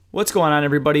What's going on,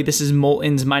 everybody? This is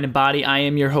Moulton's Mind and Body. I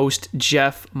am your host,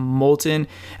 Jeff Moulton.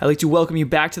 I'd like to welcome you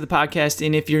back to the podcast,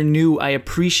 and if you're new, I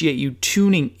appreciate you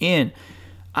tuning in.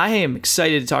 I am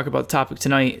excited to talk about the topic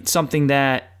tonight. It's something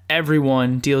that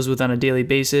everyone deals with on a daily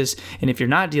basis, and if you're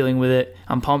not dealing with it,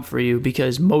 I'm pumped for you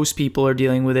because most people are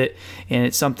dealing with it, and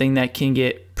it's something that can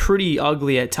get pretty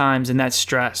ugly at times, and that's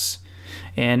stress.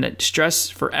 And stress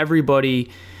for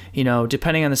everybody,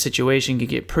 depending on the situation, can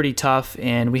get pretty tough,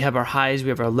 and we have our highs, we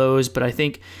have our lows, but I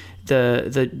think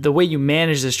the way you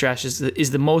manage the stress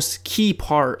is the most key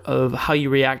part of how you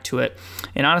react to it.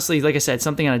 And honestly, like I said,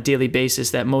 something on a daily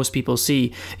basis that most people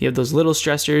see. You have those little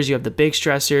stressors, you have the big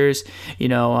stressors,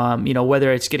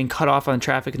 whether it's getting cut off on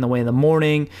traffic in the way in the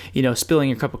morning, spilling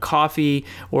your cup of coffee,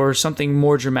 or something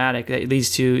more dramatic that leads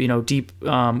to, deep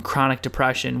chronic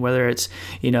depression, whether it's,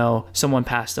 someone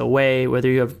passed away, whether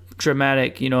you have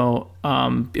dramatic,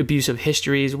 abusive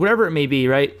histories, whatever it may be,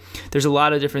 right? There's a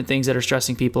lot of different things that are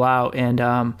stressing people out. And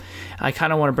I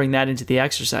kind of want to bring that into the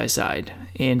exercise side.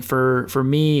 And for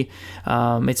me,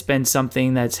 it's been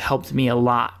something that's helped me a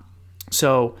lot.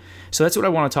 So that's what I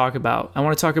want to talk about. I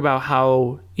want to talk about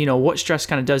how, what stress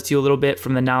kind of does to you a little bit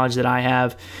from the knowledge that I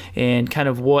have, and kind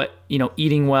of what,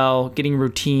 eating well, getting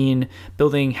routine,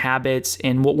 building habits,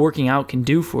 and what working out can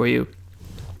do for you.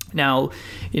 Now,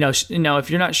 if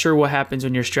you're not sure what happens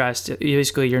when you're stressed,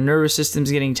 basically your nervous system's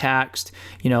getting taxed.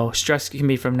 Stress can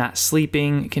be from not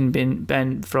sleeping, it can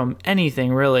be from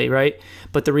anything really, right?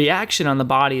 But the reaction on the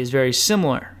body is very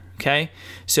similar. Okay,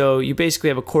 so you basically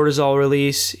have a cortisol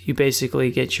release. You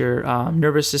basically get your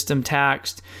nervous system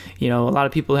taxed. A lot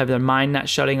of people have their mind not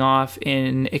shutting off,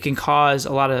 and it can cause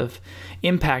a lot of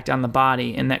impact on the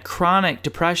body. And that chronic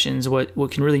depression is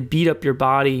what can really beat up your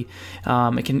body.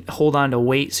 It can hold on to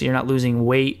weight, so you're not losing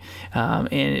weight,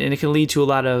 and it can lead to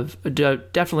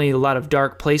definitely a lot of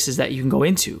dark places that you can go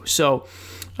into. So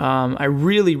I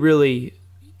really, really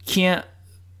can't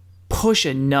push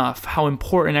enough how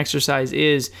important exercise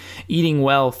is, eating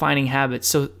well, finding habits.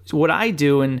 So what I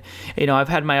do, and I've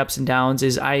had my ups and downs,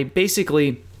 is I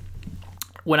basically,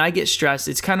 when I get stressed,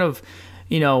 it's kind of,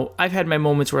 I've had my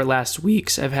moments where it lasts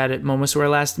weeks, I've had moments where it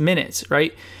lasts minutes,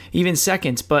 right? Even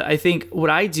seconds. But I think what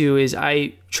I do is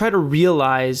I try to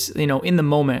realize, in the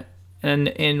moment,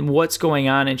 and what's going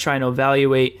on, and trying to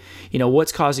evaluate,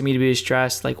 what's causing me to be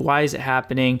stressed, like why is it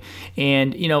happening?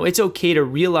 And, it's okay to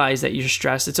realize that you're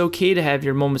stressed. It's okay to have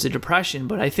your moments of depression,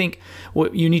 but I think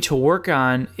what you need to work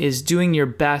on is doing your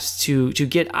best to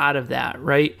get out of that,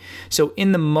 right? So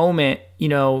in the moment,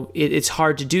 it's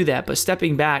hard to do that, but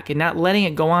stepping back and not letting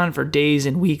it go on for days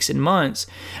and weeks and months,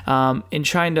 and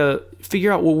trying to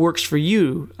figure out what works for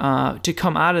you to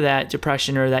come out of that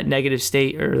depression or that negative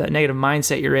state or that negative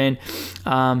mindset you're in.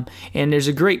 And there's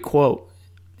a great quote,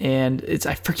 and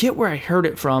I forget where I heard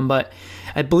it from, but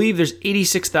I believe there's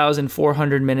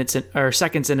 86,400 minutes or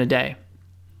seconds in a day.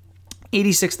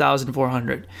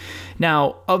 86,400.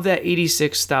 Now, of that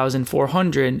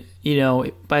 86,400,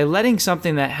 by letting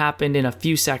something that happened in a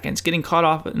few seconds, getting caught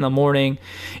off in the morning,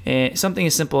 something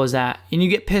as simple as that, and you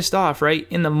get pissed off, right?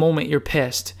 In the moment, you're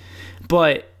pissed.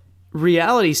 But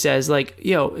reality says,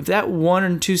 if that 1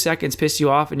 or 2 seconds piss you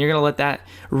off and you're going to let that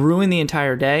ruin the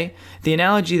entire day, the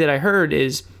analogy that I heard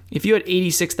is if you had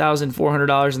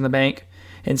 $86,400 in the bank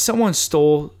and someone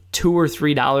stole $2 or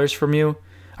 $3 from you,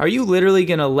 are you literally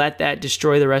going to let that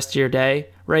destroy the rest of your day,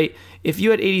 right? If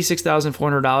you had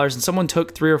 $86,400 and someone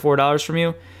took $3 or $4 from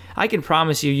you, I can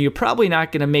promise you're probably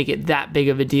not going to make it that big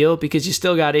of a deal because you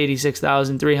still got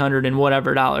 $86,300 and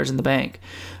whatever dollars in the bank.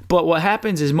 But what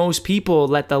happens is most people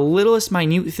let the littlest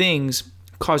minute things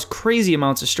cause crazy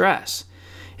amounts of stress.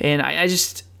 And I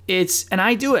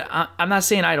do it. I'm not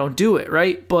saying I don't do it,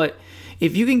 right? But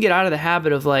if you can get out of the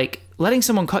habit of letting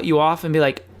someone cut you off and be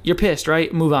like, you're pissed,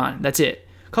 right? Move on. That's it.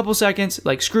 Couple seconds,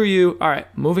 screw you. All right,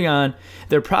 moving on.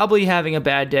 They're probably having a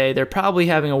bad day. They're probably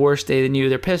having a worse day than you.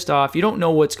 They're pissed off. You don't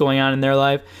know what's going on in their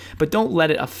life, but don't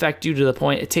let it affect you to the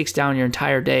point it takes down your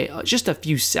entire day. Just a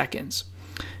few seconds.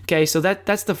 Okay, so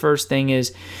that's the first thing,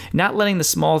 is not letting the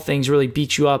small things really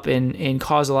beat you up and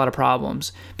cause a lot of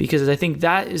problems, because I think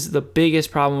that is the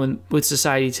biggest problem with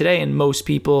society today and most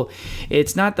people.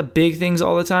 It's not the big things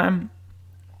all the time.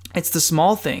 It's the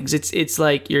small things. It's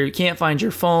like you can't find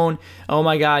your phone. Oh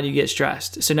my God, you get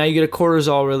stressed. So now you get a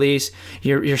cortisol release.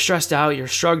 You're stressed out. You're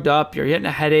shrugged up. You're getting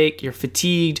a headache. You're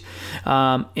fatigued,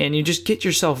 and you just get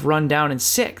yourself run down and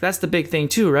sick. That's the big thing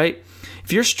too, right?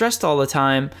 If you're stressed all the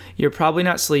time, you're probably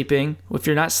not sleeping. If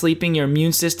you're not sleeping, your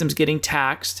immune system's getting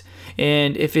taxed,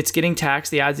 and if it's getting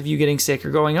taxed, the odds of you getting sick are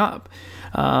going up.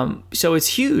 So it's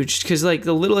huge because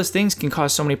the littlest things can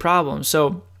cause so many problems.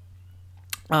 So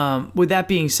with that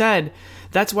being said,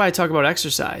 that's why I talk about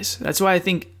exercise. That's why I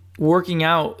think working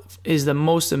out is the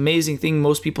most amazing thing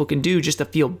most people can do just to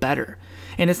feel better.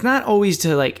 And it's not always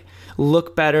to like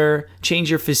look better, change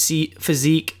your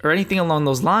physique or anything along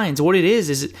those lines. What it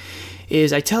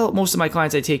is I tell most of my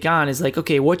clients I take on is like,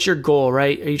 okay, what's your goal,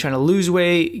 right? Are you trying to lose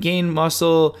weight, gain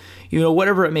muscle,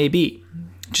 whatever it may be?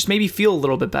 Just maybe feel a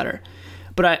little bit better.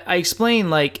 But I explain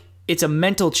like it's a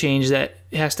mental change that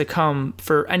has to come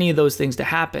for any of those things to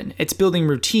happen. It's building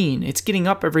routine. It's getting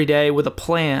up every day with a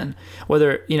plan,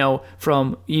 whether,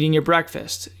 from eating your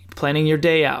breakfast, planning your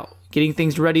day out, getting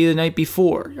things ready the night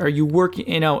before. Are you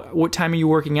working, what time are you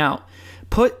working out?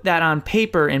 Put that on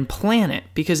paper and plan it,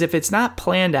 because if it's not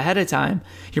planned ahead of time,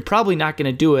 you're probably not going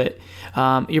to do it.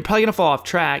 You're probably going to fall off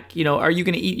track. Are you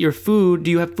going to eat your food?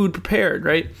 Do you have food prepared,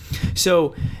 right?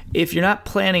 So if you're not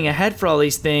planning ahead for all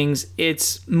these things,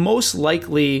 it's most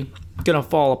likely going to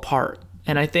fall apart.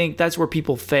 And I think that's where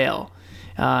people fail.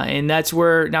 And that's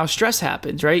where now stress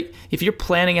happens, right? If you're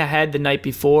planning ahead the night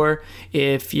before,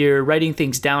 if you're writing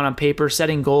things down on paper,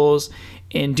 setting goals,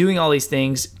 and doing all these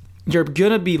things, you're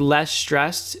going to be less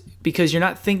stressed because you're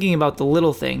not thinking about the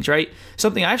little things, right?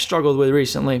 Something I've struggled with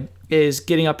recently is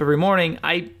getting up every morning.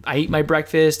 I eat my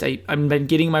breakfast. I've been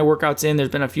getting my workouts in. There's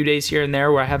been a few days here and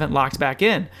there where I haven't locked back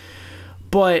in.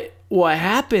 But what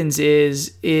happens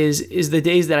is the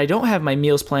days that I don't have my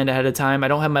meals planned ahead of time, I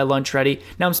don't have my lunch ready.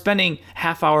 Now I'm spending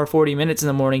half hour, 40 minutes in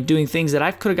the morning doing things that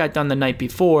I could have got done the night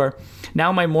before.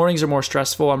 Now my mornings are more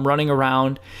stressful. I'm running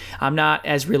around. I'm not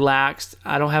as relaxed.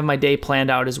 I don't have my day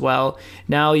planned out as well.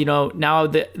 Now, now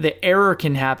the error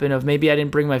can happen of maybe I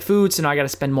didn't bring my food, so now I got to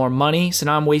spend more money. So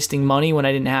now I'm wasting money when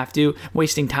I didn't have to,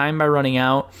 wasting time by running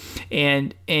out.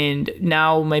 And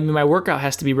now maybe my workout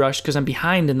has to be rushed because I'm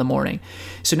behind in the morning.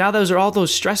 So now those are all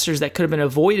those stressors that could have been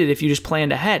avoided if you just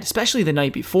planned ahead, especially the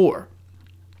night before.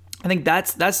 I think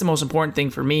that's the most important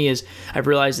thing for me is I've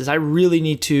realized is I really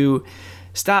need to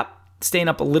stop staying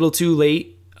up a little too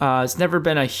late. It's never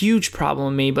been a huge problem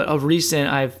with me, but of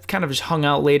recent, I've kind of just hung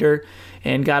out later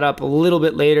and got up a little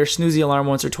bit later, snooze the alarm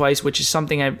once or twice, which is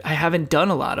something I haven't done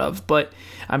a lot of, but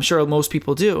I'm sure most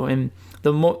people do. And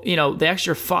the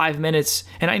extra 5 minutes,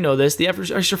 and I know this, the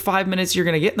extra 5 minutes you're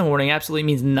going to get in the morning absolutely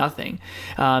means nothing.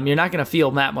 You're not going to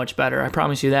feel that much better. I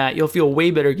promise you that. You'll feel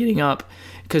way better getting up,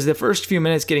 because the first few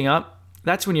minutes getting up,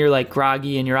 that's when you're like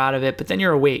groggy and you're out of it, but then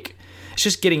you're awake. It's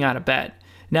just getting out of bed.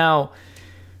 Now,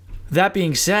 that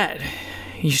being said,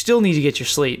 you still need to get your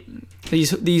sleep.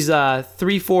 These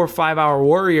 3, 4, 5 hour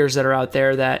warriors that are out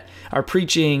there that are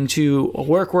preaching to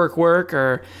work,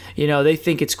 or, they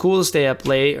think it's cool to stay up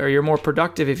late, or you're more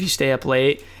productive if you stay up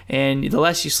late, and the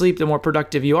less you sleep, the more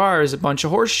productive you are, is a bunch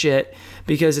of horse shit,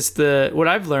 because what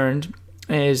I've learned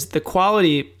is the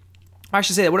quality, I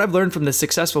should say that what I've learned from the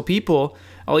successful people,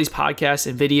 all these podcasts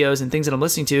and videos and things that I'm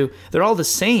listening to, they're all the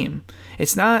same.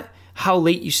 It's not how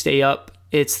late you stay up.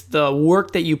 It's the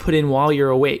work that you put in while you're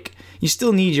awake. You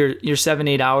still need your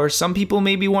 7-8 hours. Some people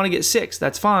maybe want to get 6.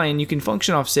 That's fine. You can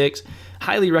function off 6.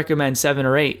 Highly recommend 7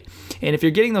 or 8. And if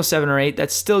you're getting those 7 or 8,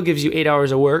 that still gives you 8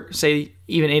 hours of work. Say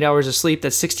even 8 hours of sleep,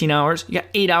 that's 16 hours. You got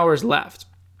 8 hours left.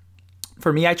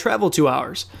 For me, I travel 2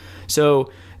 hours.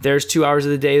 So there's 2 hours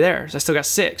of the day there. So I still got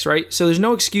 6, right? So there's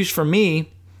no excuse for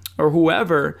me or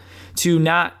whoever to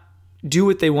not do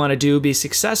what they want to do, be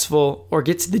successful, or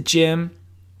get to the gym.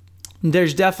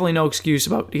 There's definitely no excuse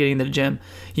about getting to the gym.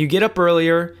 You get up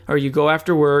earlier, or you go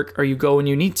after work, or you go when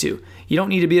you need to. You don't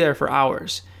need to be there for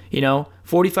hours.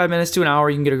 45 minutes to an hour,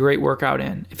 you can get a great workout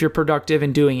in if you're productive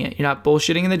and doing it. You're not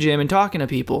bullshitting in the gym and talking to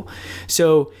people.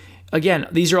 So again,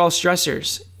 these are all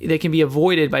stressors. They can be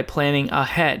avoided by planning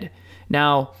ahead.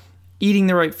 Now, eating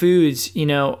the right foods,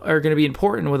 are going to be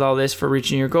important with all this for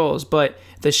reaching your goals. But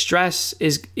the stress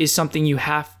is something you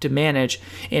have to manage,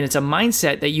 and it's a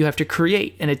mindset that you have to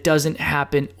create, and it doesn't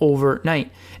happen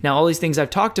overnight. Now, all these things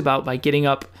I've talked about, by getting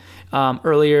up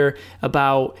earlier,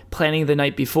 about planning the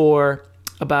night before,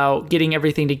 about getting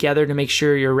everything together to make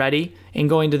sure you're ready, and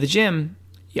going to the gym,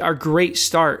 are great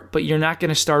start, but you're not going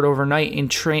to start overnight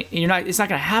and train. It's not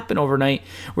going to happen overnight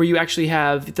where you actually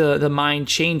have the mind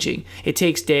changing. It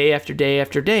takes day after day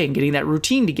after day and getting that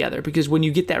routine together, because when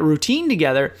you get that routine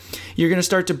together, you're going to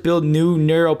start to build new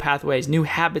neural pathways, new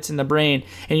habits in the brain,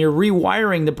 and you're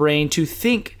rewiring the brain to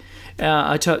think,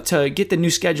 to get the new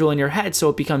schedule in your head so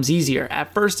it becomes easier.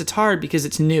 At first, it's hard because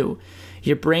it's new.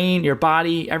 Your brain, your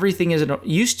body, everything isn't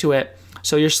used to it.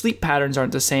 So your sleep patterns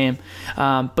aren't the same,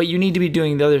 but you need to be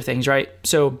doing the other things, right?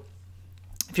 So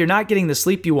if you're not getting the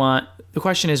sleep you want, the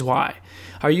question is why?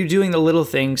 Are you doing the little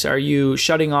things? Are you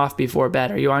shutting off before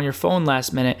bed? Are you on your phone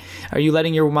last minute? Are you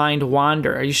letting your mind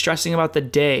wander? Are you stressing about the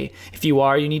day? If you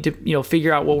are, you need to,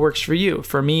 figure out what works for you.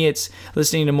 For me, it's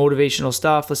listening to motivational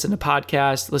stuff, listen to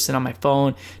podcasts, listen on my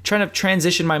phone, trying to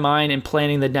transition my mind and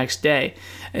planning the next day.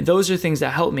 And those are things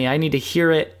that help me. I need to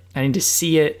hear it. I need to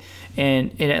see it.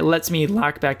 And it lets me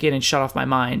lock back in and shut off my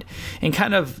mind and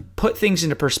kind of put things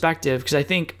into perspective. Because I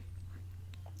think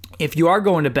if you are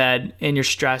going to bed and you're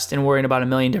stressed and worrying about a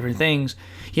million different things,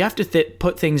 you have to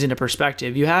put things into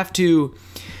perspective. You have to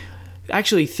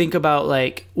actually think about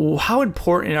like, how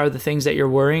important are the things that you're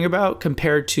worrying about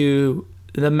compared to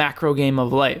the macro game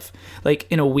of life? Like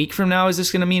in a week from now, is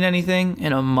this going to mean anything?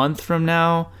 In a month from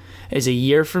now? Is a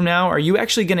year from now? Are you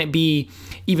actually going to be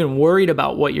even worried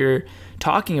about what you're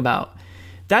talking about?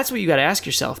 That's what you got to ask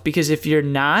yourself, because if you're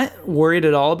not worried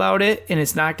at all about it and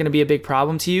it's not going to be a big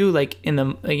problem to you, like in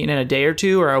a day or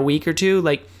two or a week or two,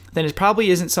 then it probably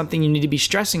isn't something you need to be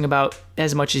stressing about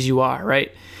as much as you are,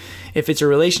 right? If it's a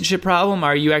relationship problem,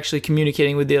 are you actually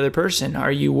communicating with the other person? Are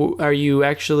you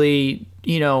actually,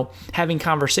 having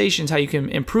conversations, how you can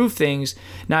improve things,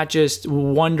 not just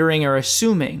wondering or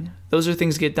assuming? Those are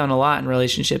things that get done a lot in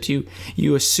relationships.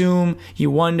 You assume,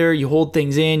 you wonder, you hold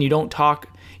things in, you don't talk.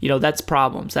 That's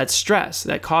problems. That's stress.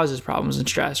 That causes problems and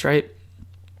stress, right?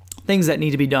 Things that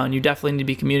need to be done. You definitely need to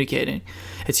be communicating.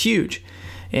 It's huge.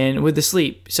 And with the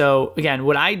sleep. So again,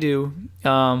 what I do,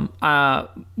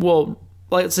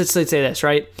 let's say this,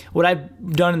 right? What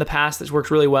I've done in the past that's worked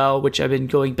really well, which I've been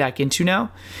going back into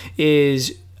now,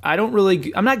 is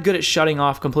I'm not good at shutting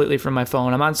off completely from my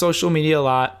phone. I'm on social media a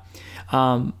lot.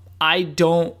 I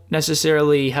don't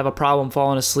necessarily have a problem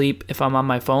falling asleep if I'm on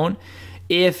my phone,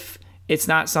 if it's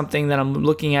not something that I'm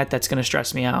looking at that's going to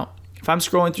stress me out. If I'm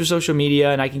scrolling through social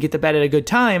media and I can get to bed at a good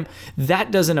time,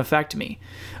 that doesn't affect me.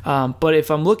 But if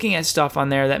I'm looking at stuff on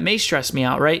there that may stress me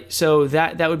out, right? So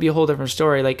that would be a whole different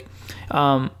story,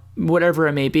 whatever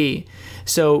it may be.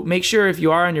 So make sure if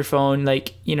you are on your phone,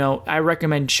 I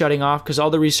recommend shutting off, because all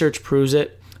the research proves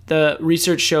it. The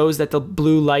research shows that the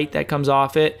blue light that comes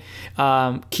off it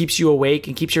keeps you awake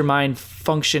and keeps your mind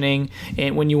functioning,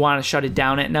 and when you want to shut it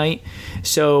down at night.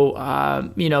 So,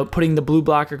 putting the blue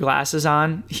blocker glasses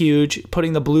on, huge.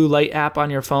 Putting the blue light app on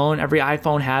your phone. Every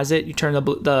iPhone has it. You turn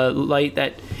the light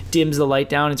that dims the light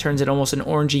down and turns it almost an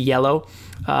orangey yellow.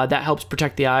 That helps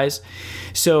protect the eyes.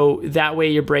 So that way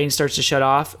your brain starts to shut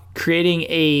off. Creating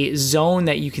a zone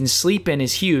that you can sleep in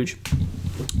is huge.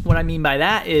 What I mean by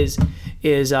that is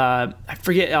a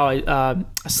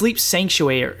sleep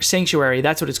sanctuary.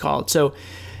 That's what it's called. So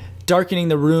darkening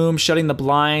the room, shutting the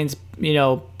blinds,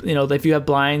 if you have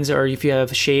blinds or if you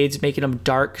have shades, making them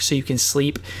dark so you can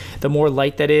sleep. The more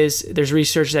light that is, there's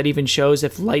research that even shows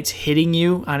if light's hitting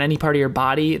you on any part of your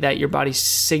body, that your body's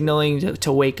signaling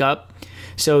to wake up.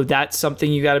 So that's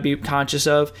something you got to be conscious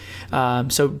of.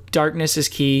 So darkness is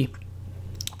key.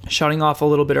 Shutting off a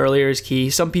little bit earlier is key.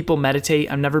 Some people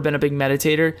meditate. I've never been a big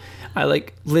meditator. I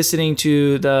like listening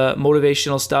to the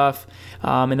motivational stuff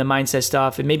and the mindset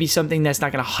stuff, and maybe something that's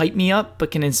not going to hype me up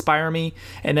but can inspire me.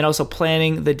 And then also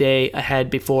planning the day ahead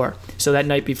before. So that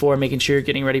night before, making sure you're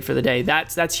getting ready for the day.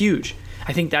 That's huge.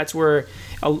 I think that's where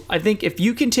if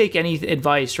you can take any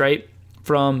advice, right,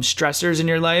 from stressors in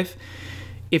your life,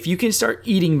 if you can start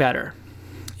eating better,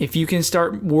 if you can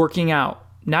start working out,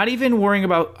 not even worrying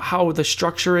about how the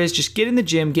structure is, just get in the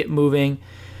gym, get moving,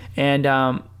 and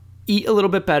eat a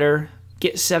little bit better,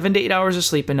 get 7 to 8 hours of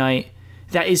sleep a night.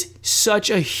 That is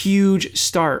such a huge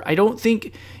start. I don't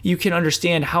think you can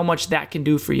understand how much that can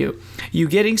do for you. You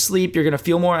getting sleep, you're going to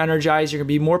feel more energized, you're going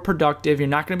to be more productive, you're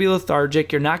not going to be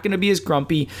lethargic, you're not going to be as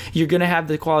grumpy, you're going to have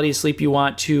the quality of sleep you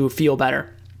want to feel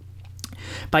better.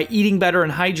 By eating better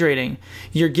and hydrating,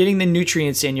 you're getting the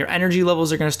nutrients in. Your energy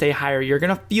levels are going to stay higher. You're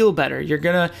going to feel better. You're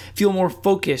going to feel more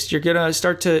focused. You're going to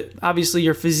start to, obviously,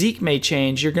 your physique may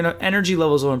change. Energy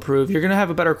levels will improve. You're going to have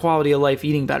a better quality of life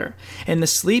eating better. And the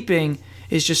sleeping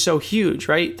is just so huge,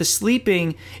 right? The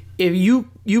sleeping, if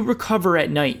you recover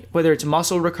at night, whether it's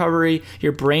muscle recovery,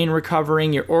 your brain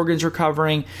recovering, your organs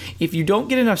recovering, if you don't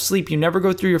get enough sleep, you never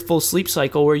go through your full sleep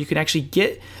cycle where you can actually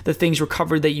get the things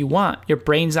recovered that you want. Your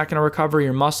brain's not going to recover,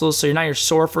 your muscles, so you're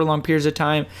sore for long periods of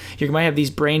time. You might have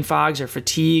these brain fogs or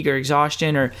fatigue or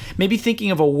exhaustion, or maybe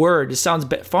thinking of a word. It sounds a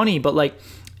bit funny, but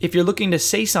if you're looking to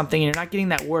say something and you're not getting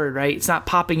that word, right? It's not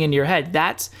popping into your head.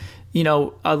 That's,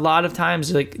 a lot of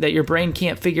times that your brain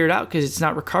can't figure it out because it's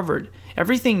not recovered.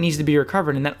 Everything needs to be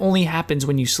recovered, and that only happens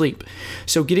when you sleep.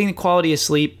 So getting the quality of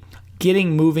sleep,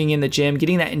 getting moving in the gym,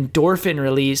 getting that endorphin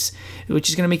release, which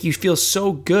is going to make you feel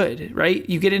so good, right?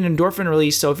 You get an endorphin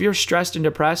release. So if you're stressed and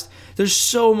depressed, there's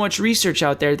so much research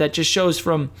out there that just shows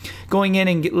from going in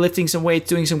and lifting some weights,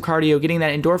 doing some cardio, getting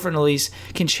that endorphin release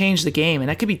can change the game. And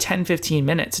that could be 10, 15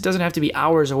 minutes. It doesn't have to be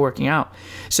hours of working out.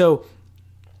 So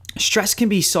stress can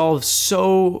be solved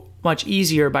so much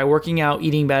easier by working out,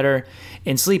 eating better,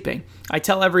 and sleeping. I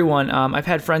tell everyone, I've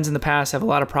had friends in the past have a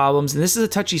lot of problems, and this is a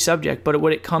touchy subject, but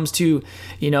when it comes to,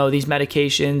 these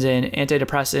medications and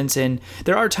antidepressants, and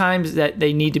there are times that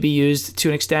they need to be used to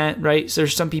an extent, right? So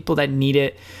there's some people that need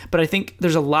it, but I think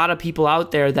there's a lot of people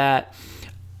out there that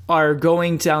are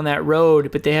going down that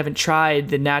road, but they haven't tried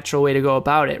the natural way to go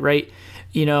about it, right?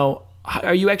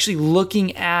 Are you actually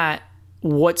looking at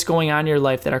what's going on in your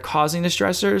life that are causing the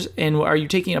stressors, and are you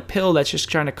taking a pill that's just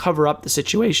trying to cover up the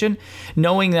situation,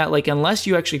 knowing that unless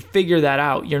you actually figure that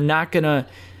out, you're not gonna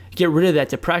get rid of that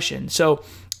depression? So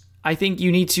I think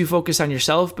you need to focus on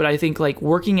yourself, but I think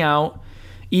working out,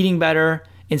 eating better,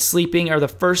 and sleeping are the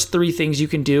first three things you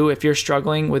can do if you're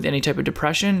struggling with any type of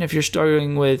depression, if you're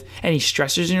struggling with any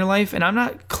stressors in your life. And I'm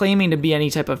not claiming to be any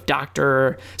type of doctor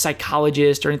or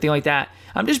psychologist or anything like that.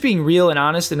 I'm just being real and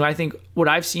honest. And I think what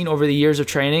I've seen over the years of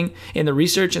training and the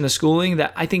research and the schooling,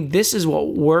 that I think this is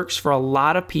what works for a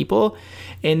lot of people,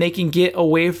 and they can get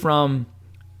away from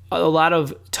a lot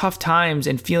of tough times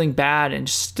and feeling bad and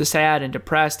just sad and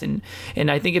depressed. And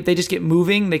I think if they just get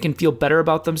moving, they can feel better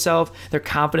about themselves. Their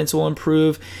confidence will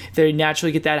improve. They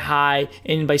naturally get that high.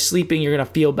 And by sleeping, you're going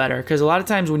to feel better. Because a lot of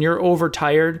times when you're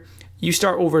overtired, you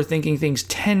start overthinking things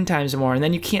 10 times more, and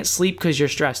then you can't sleep because you're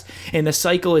stressed. And the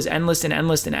cycle is endless and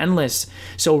endless and endless.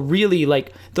 So really,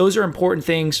 those are important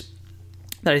things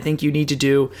that I think you need to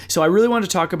do. So I really want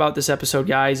to talk about this episode,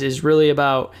 guys, is really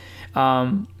about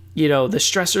the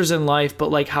stressors in life,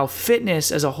 but how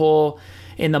fitness as a whole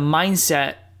and the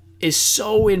mindset is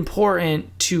so important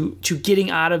to getting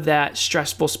out of that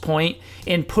stressful point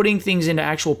and putting things into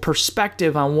actual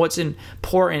perspective on what's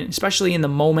important, especially in the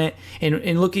moment,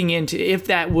 and looking into if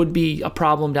that would be a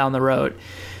problem down the road.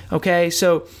 Okay,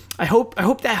 so I hope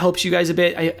that helps you guys a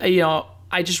bit.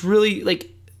 I just really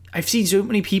I've seen so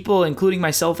many people, including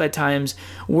myself at times,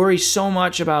 worry so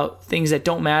much about things that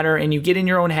don't matter, and you get in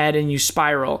your own head and you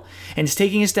spiral. And it's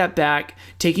taking a step back,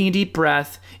 taking a deep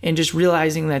breath, and just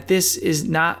realizing that this is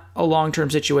not a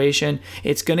long-term situation.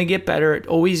 It's going to get better. It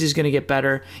always is going to get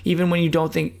better. Even when you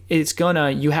don't think it's gonna,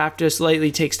 you have to slightly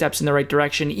take steps in the right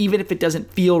direction, even if it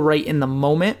doesn't feel right in the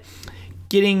moment.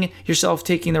 Getting yourself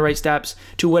taking the right steps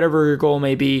to whatever your goal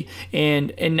may be,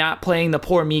 and not playing the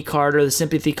poor me card or the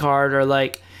sympathy card, or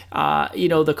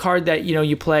the card that,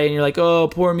 you play and you're like, oh,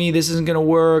 poor me, this isn't going to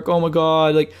work. Oh my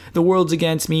God, the world's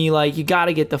against me. You got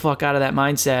to get the fuck out of that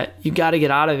mindset. You got to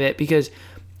get out of it, because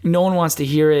no one wants to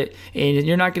hear it, and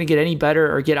you're not going to get any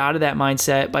better or get out of that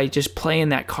mindset by just playing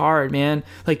that card, man.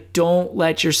 Don't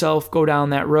let yourself go down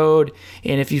that road.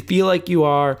 And if you feel like you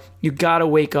are, you got to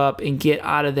wake up and get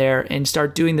out of there and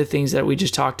start doing the things that we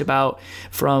just talked about,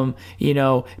 from,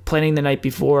 planning the night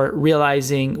before,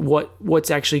 realizing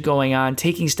what's actually going on,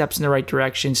 taking steps in the right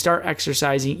direction, start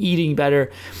exercising, eating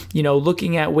better,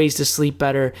 looking at ways to sleep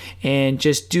better, and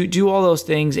just do all those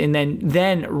things, and then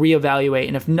reevaluate.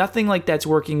 And if nothing like that's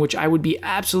working, which I would be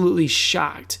absolutely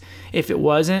shocked if it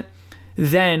wasn't,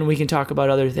 then we can talk about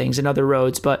other things and other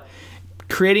roads. But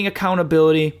creating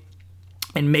accountability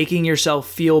and making yourself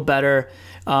feel better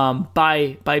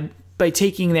by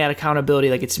taking that accountability,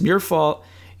 it's your fault.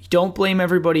 Don't blame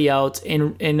everybody else,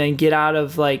 and then get out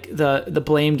of the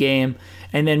blame game.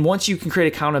 And then once you can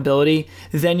create accountability,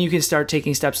 then you can start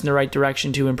taking steps in the right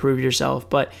direction to improve yourself.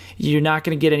 But you're not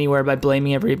going to get anywhere by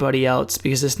blaming everybody else,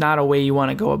 because it's not a way you want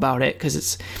to go about it,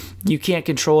 because you can't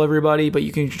control everybody, but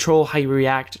you can control how you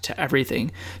react to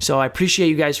everything. So I appreciate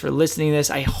you guys for listening to this.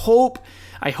 I hope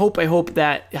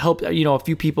that helped, a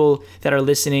few people that are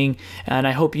listening, and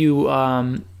I hope you,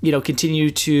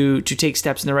 continue to take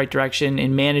steps in the right direction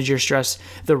and manage your stress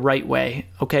the right way.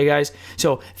 Okay, guys?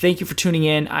 So thank you for tuning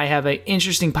in. I have an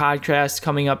interesting podcast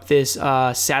coming up this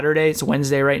Saturday. It's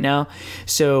Wednesday right now.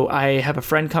 So I have a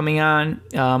friend coming on.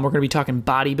 We're going to be talking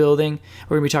bodybuilding.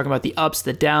 We're going to be talking about the ups,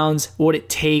 the downs, what it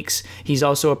takes. He's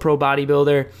also a pro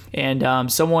bodybuilder,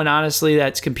 and someone, honestly,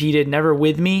 that's competed, never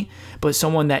with me, but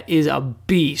someone that is a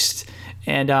beast.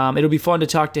 And it'll be fun to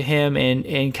talk to him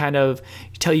and kind of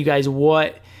tell you guys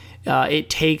what it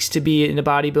takes to be into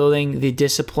bodybuilding, the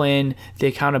discipline, the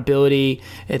accountability,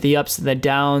 the ups and the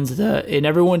downs, and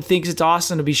everyone thinks it's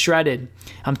awesome to be shredded.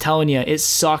 I'm telling you, it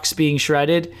sucks being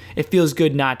shredded. It feels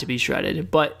good not to be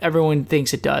shredded, but everyone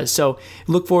thinks it does. So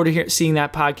look forward to seeing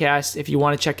that podcast. If you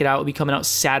want to check it out, it'll be coming out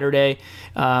Saturday,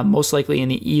 most likely in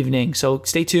the evening. So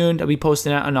stay tuned. I'll be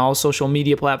posting it on all social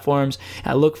media platforms.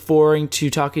 I look forward to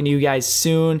talking to you guys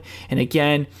soon. And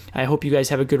again, I hope you guys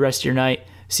have a good rest of your night.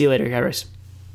 See you later, guys.